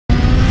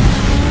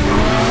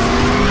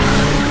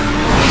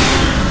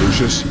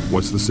Lucius,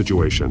 what's the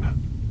situation?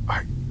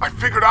 I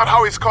figured out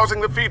how he's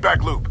causing the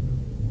feedback loop.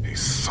 He's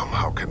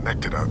somehow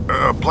connected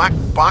a black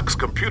box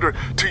computer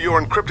to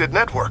your encrypted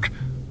network.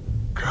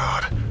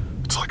 God,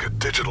 it's like a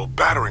digital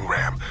battering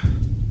ram.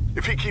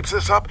 If he keeps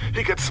this up,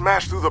 he could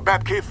smash through the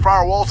Batcave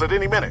firewalls at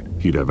any minute.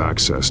 He'd have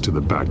access to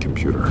the Bat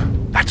computer.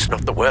 That's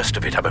not the worst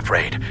of it, I'm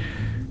afraid.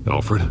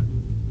 Alfred?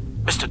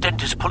 Mr.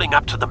 Dent is pulling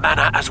up to the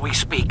manor as we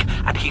speak,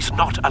 and he's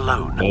not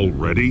alone.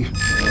 Already?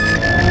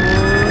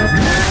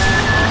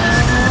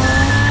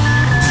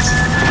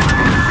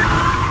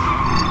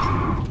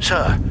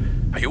 Sir,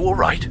 are you all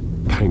right?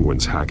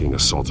 Penguin's hacking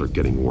assaults are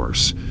getting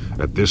worse.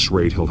 At this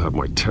rate, he'll have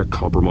my tech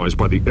compromised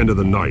by the end of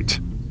the night.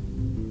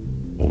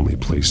 Only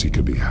place he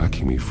could be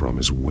hacking me from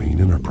is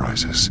Wayne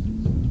Enterprises.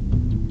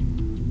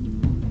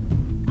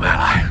 Well,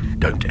 I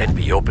don't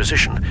envy your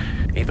position.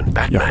 Even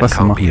Batman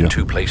can't be in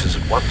two places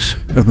at once.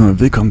 Erstmal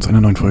willkommen zu einer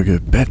neuen Folge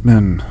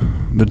Batman,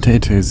 The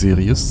Telltale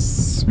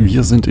Series.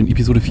 Wir sind in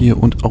Episode 4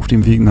 und auf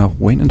dem Weg nach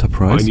Wayne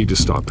Enterprise.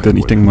 Denn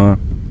ich denke mal,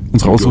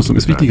 unsere Ausrüstung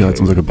ist wichtiger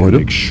als unser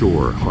Gebäude.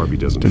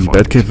 Denn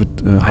Batcave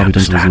wird Harvey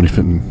dann sowieso nicht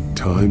finden.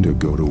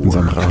 In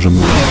seinem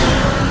Ragemodus.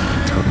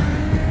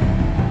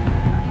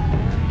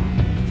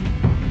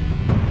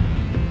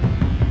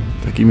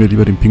 Da geben wir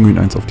lieber dem Pinguin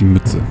eins auf die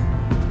Mütze.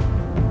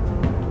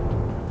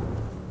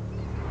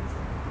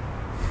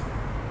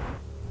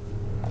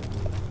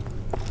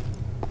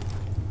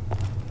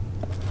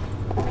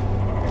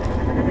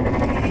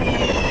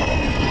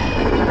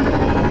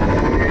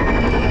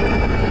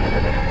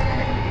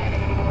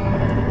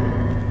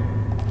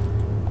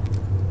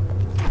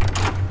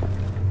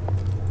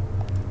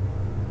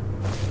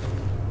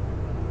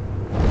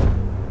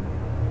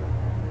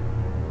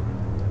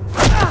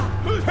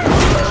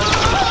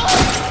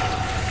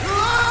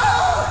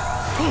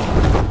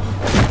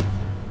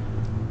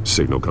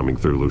 Signal coming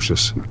through,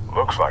 Lucius.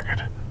 Looks like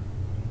it.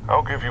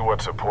 I'll give you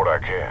what support I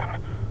can.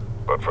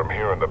 But from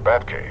here in the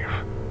Batcave,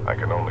 I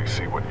can only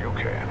see what you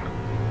can.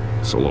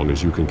 So long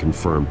as you can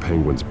confirm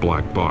Penguin's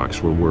black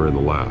box when we're in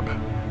the lab.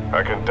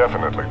 I can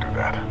definitely do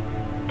that.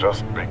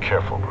 Just be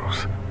careful,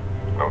 Bruce.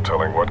 No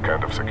telling what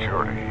kind of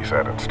security he's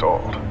had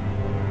installed.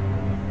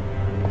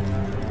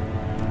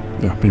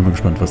 Ja, bin ich mal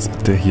gespannt, was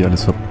der hier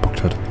alles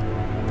verbockt hat.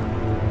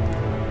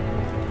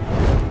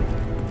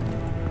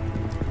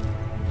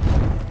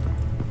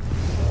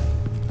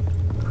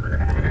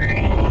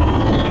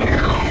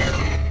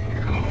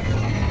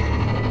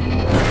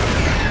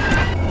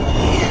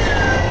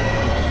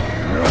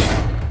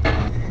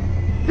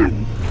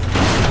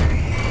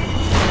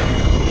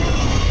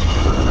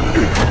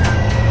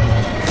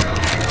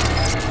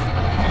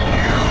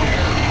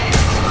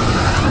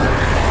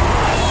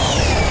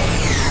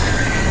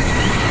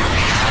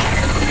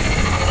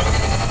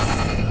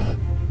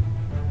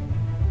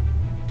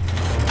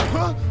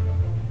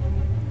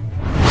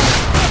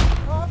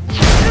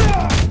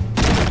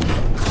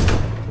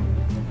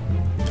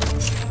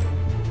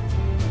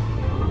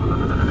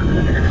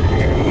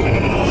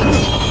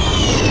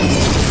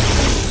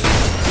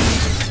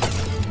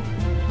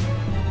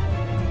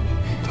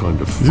 Time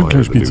to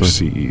fire the new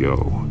CEO.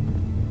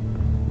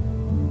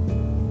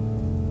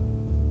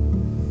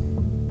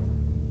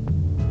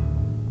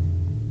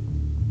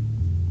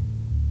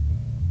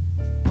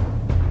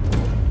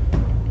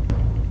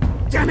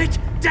 Damn it!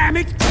 Damn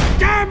it!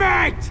 Damn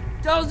it!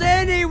 Does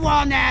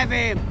anyone have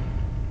him?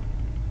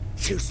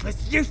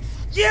 Useless,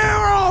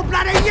 you're all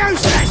bloody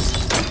useless!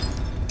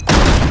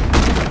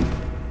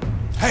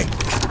 Hey,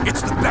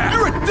 it's the Bat.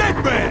 You're a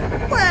dead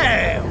man!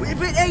 Well,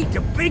 if it ain't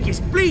the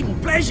biggest bleeding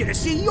pleasure to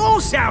see your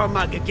sour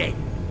mug again.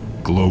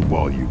 Gloat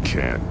while you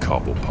can,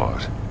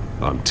 Cobblepot.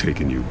 I'm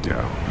taking you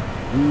down.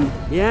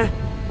 Yeah?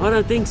 I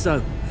don't think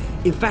so.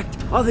 In fact,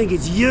 I think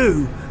it's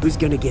you who's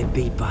gonna get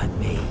beat by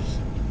me.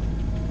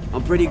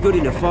 I'm pretty good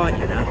in a fight,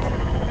 you know.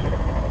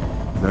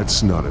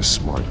 That's not a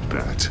smart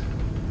bet.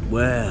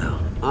 Well,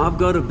 I've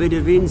got a bit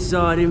of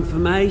inside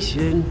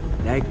information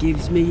that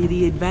gives me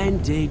the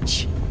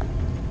advantage.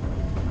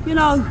 You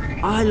know,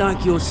 I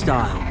like your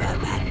style,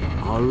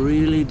 Batman. I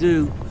really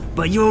do.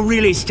 But you're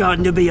really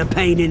starting to be a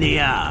pain in the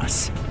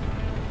ass.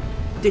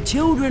 The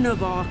children of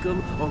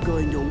Arkham are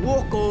going to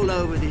walk all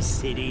over this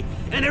city,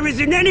 and there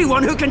isn't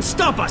anyone who can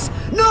stop us!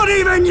 Not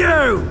even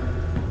you!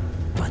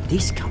 But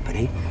this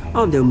company,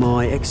 under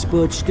my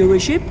expert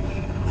stewardship,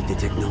 with the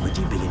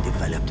technology being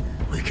developed,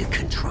 we could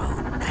control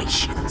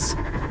nations.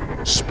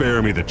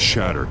 Spare me the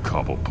chatter,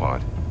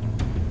 Cobblepot.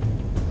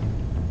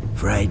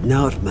 Afraid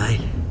not,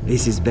 mate.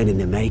 This has been in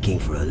the making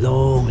for a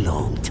long,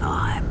 long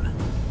time.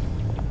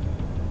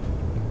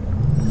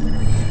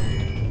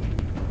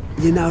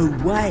 You know,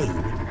 Wayne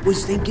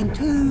was thinking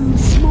too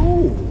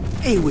small.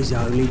 He was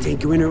only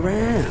tinkering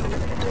around.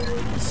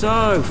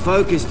 So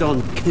focused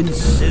on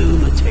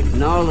consumer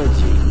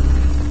technology.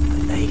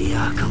 But Lady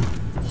Arkham,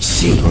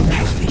 she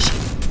has vision.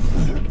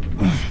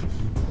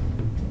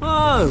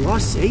 Oh, I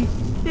see.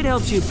 It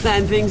helps you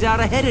plan things out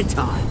ahead of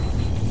time.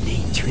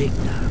 Neat trick,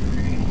 though.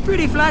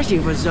 Pretty flashy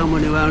for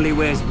someone who only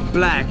wears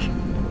black.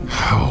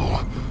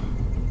 How?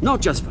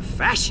 Not just for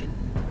fashion.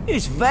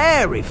 It's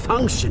very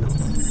functional.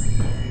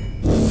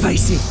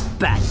 Face it,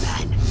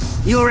 Batman.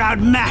 You're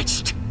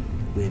outmatched.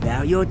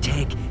 Without your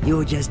tech,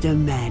 you're just a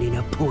man in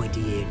a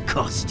pointy-eared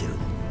costume.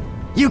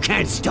 You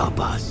can't stop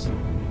us.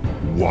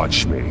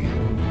 Watch me.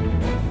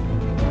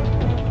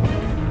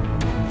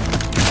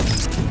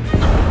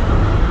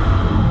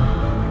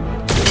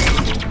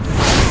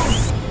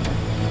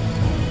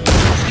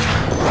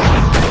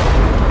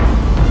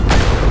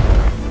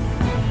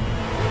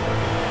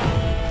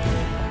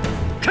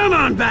 Come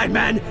on,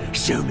 Batman!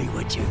 Show me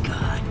what you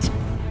got.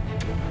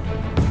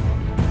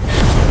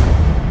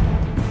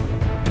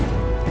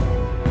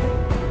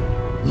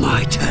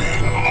 My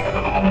turn.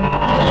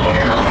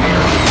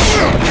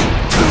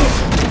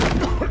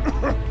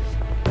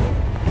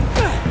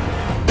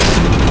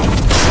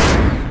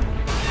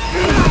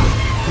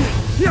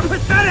 You're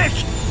pathetic!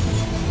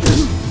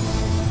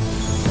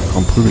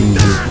 Komm, prügeln ihn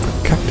diese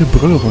verkackte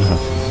Brille runter.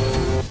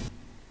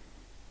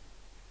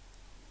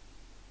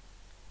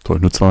 Toll,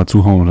 nur zweimal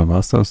zuhauen, oder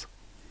war's das?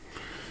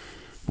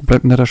 Wo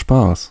bleibt denn da der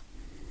Spaß?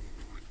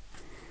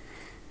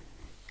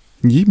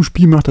 In jedem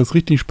Spiel macht das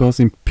richtig Spaß,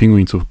 den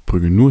Pinguin zu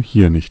prügeln, nur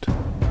hier nicht.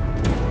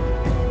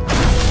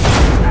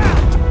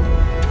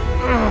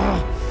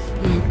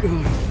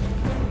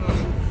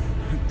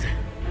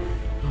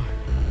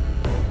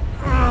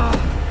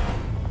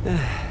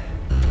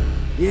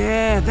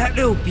 Yeah, that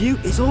little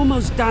beaut is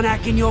almost done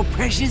hacking your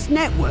precious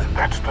network.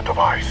 That's the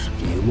device.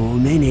 Few more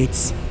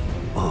minutes.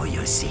 All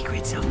your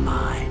secrets are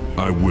mine.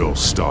 I will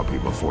stop you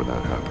before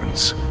that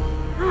happens.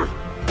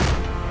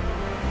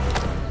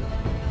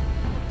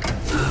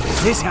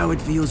 Is this how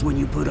it feels when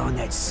you put on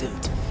that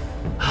suit?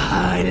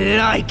 I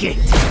like it!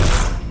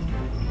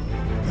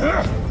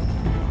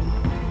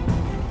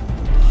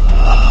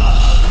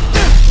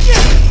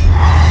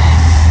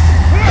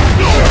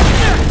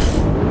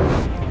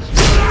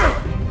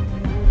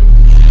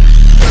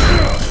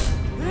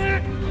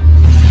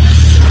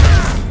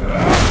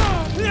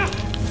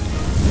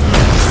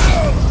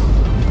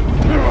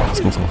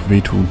 Das muss auch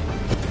wehtun.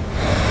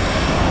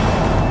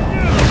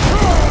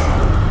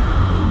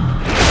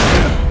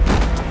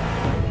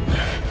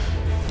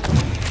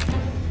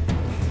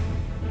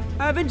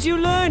 Haven't you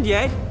learned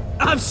yet?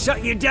 I've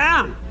shut you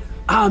down.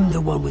 I'm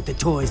the one with the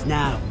toys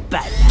now,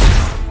 Batman.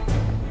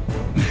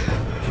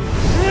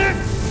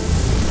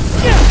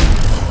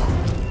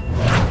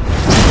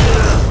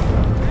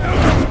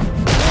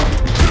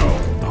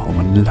 Oh,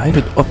 man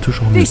leidet optisch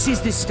auch This nicht.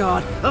 is the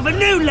start of a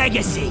new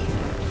legacy.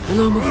 And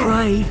I'm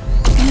afraid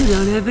you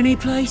don't have any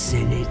place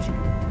in it.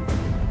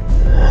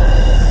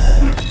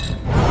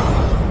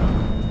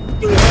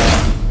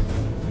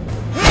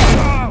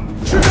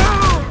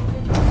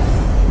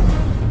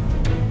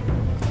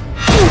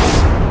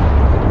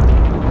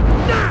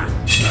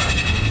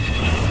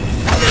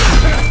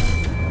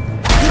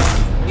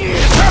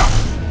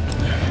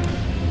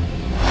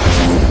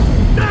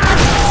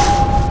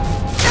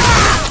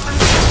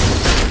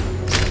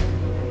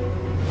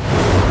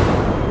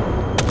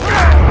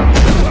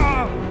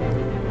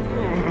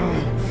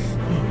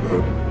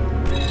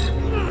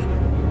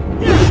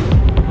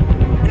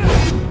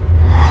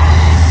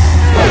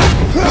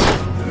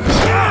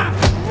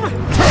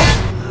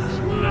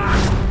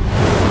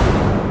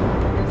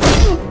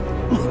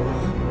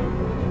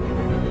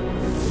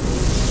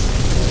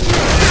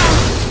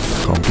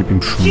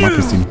 Im Schmack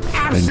ist den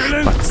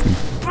Spatzen.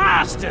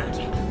 Bastard!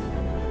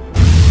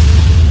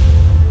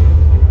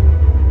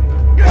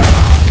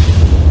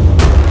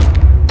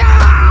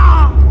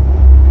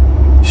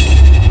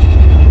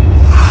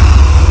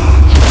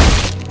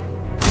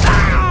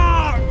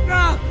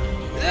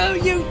 Oh,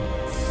 you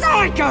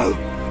psycho!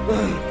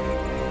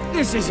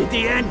 This isn't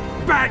the end,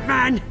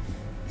 Batman!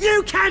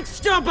 You can't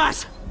stop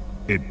us!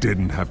 It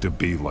didn't have to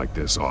be like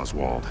this,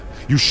 Oswald.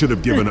 You should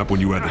have given up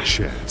when you had the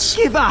chance.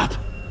 Give up!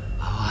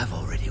 Oh, I've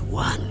already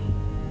won.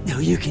 Now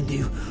you can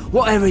do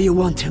whatever you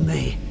want to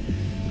me.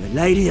 But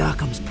Lady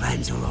Arkham's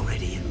plans are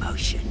already in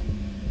motion.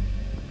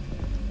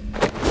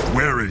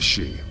 Where is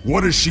she?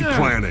 What is she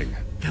planning?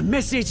 The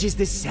message is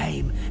the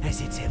same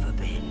as it's ever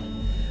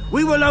been.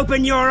 We will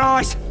open your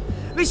eyes.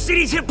 The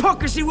city's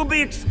hypocrisy will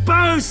be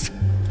exposed.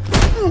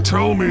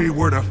 Tell me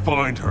where to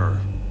find her.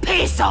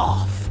 Piss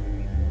off!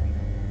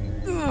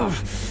 Ugh,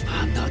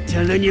 I'm not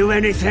telling you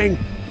anything.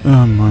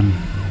 Oh, Mann.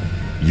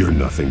 You're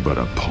nothing but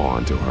a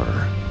pawn to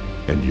her.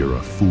 And you're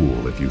a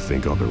fool if you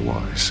think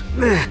otherwise.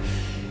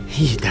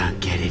 You don't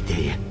get it, do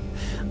you?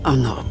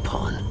 I'm not a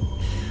pawn.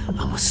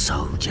 I'm a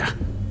soldier.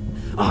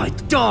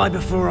 I'd die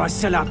before I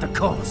sell out the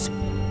cause.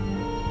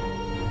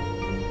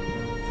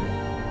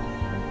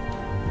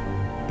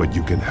 But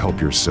you can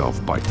help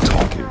yourself by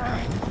talking.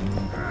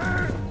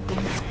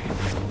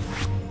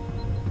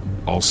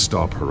 I'll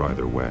stop her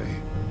either way.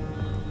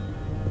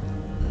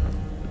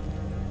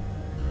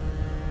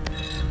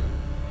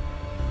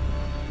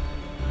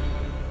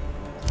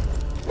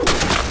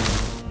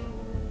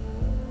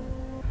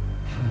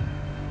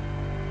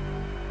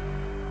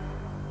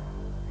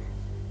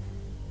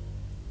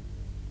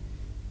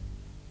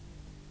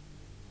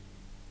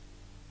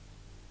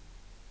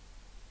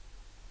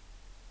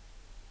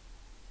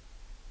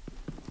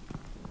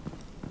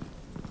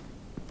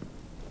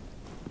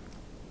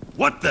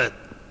 What the...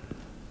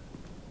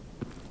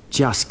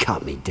 Just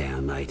cut me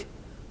down, mate.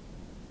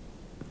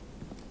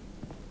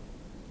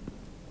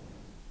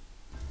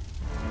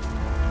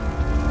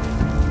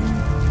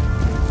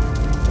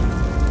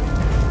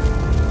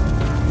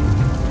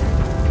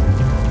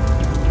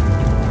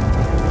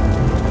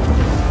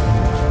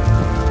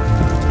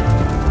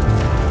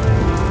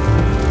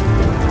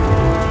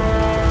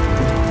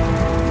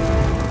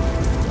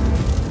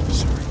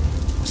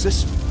 Is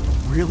this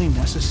really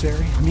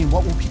necessary? I mean,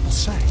 what will people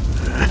say?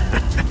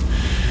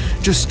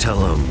 Just tell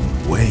them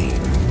Wayne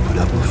put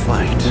up a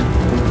fight.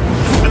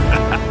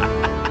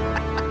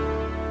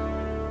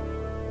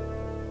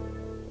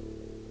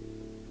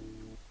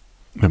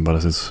 Wenn war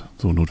das jetzt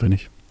so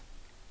notwendig?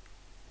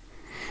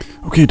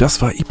 Okay,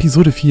 das war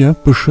Episode 4,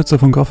 Beschützer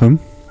von Gotham.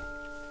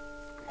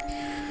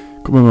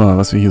 Gucken wir mal,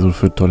 was wir hier so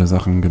für tolle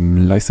Sachen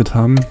geleistet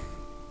haben.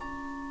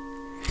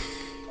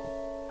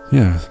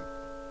 Ja.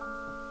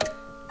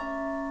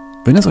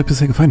 Wenn es euch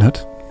bisher gefallen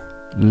hat,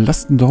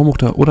 lasst einen Daumen hoch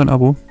da oder ein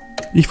Abo.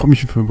 Ich freue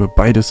mich über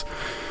beides.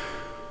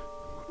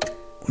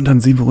 Und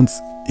dann sehen wir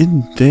uns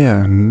in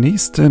der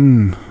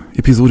nächsten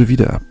Episode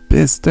wieder.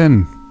 Bis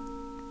denn.